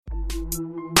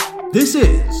This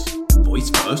is Voice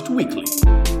First Weekly.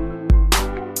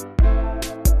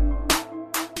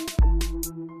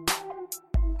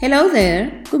 Hello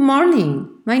there. Good morning.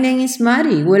 My name is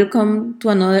Mari. Welcome to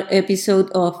another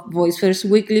episode of Voice First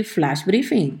Weekly Flash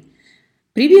Briefing.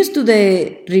 Previous to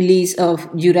the release of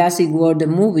Jurassic World, the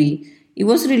movie, it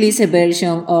was released a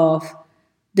version of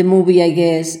the movie, I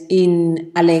guess,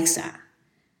 in Alexa.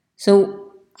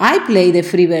 So I played the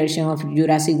free version of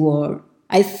Jurassic World.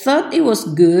 I thought it was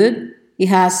good. It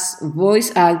has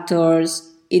voice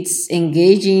actors. It's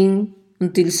engaging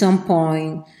until some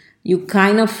point. You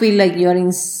kind of feel like you're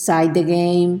inside the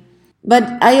game. But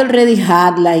I already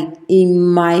had in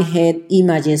my head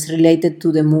images related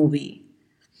to the movie.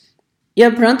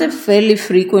 You're prompted fairly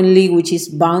frequently, which is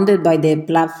bounded by the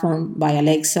platform by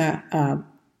Alexa.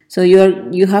 So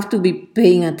you have to be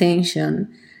paying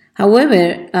attention.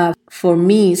 However, for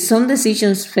me, some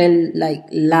decisions felt like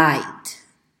light.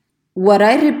 What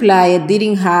I replied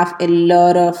didn't have a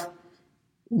lot of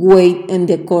weight in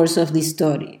the course of the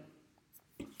story.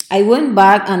 I went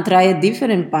back and tried a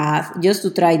different path just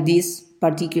to try this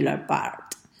particular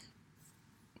part.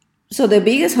 So the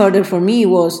biggest hurdle for me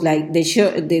was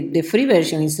the free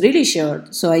version is really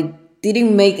short. So I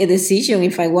didn't make a decision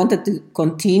if I wanted to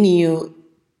continue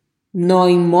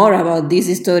knowing more about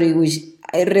this story, which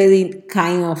I already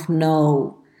kind of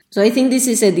know. So I think this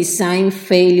is a design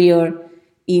failure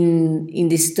in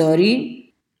the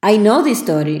story. I know the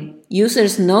story.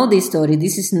 Users know the story.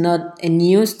 This is not a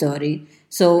new story.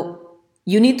 So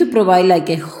you need to provide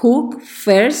a hook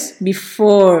first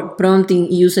before prompting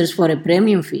users for a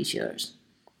premium features.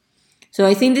 So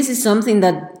I think this is something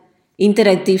that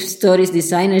interactive stories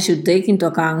designers should take into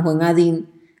account when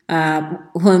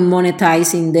when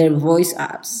monetizing their voice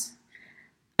apps.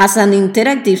 As an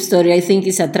interactive story, I think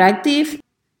it's attractive.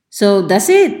 So that's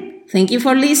it. Thank you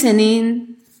for listening.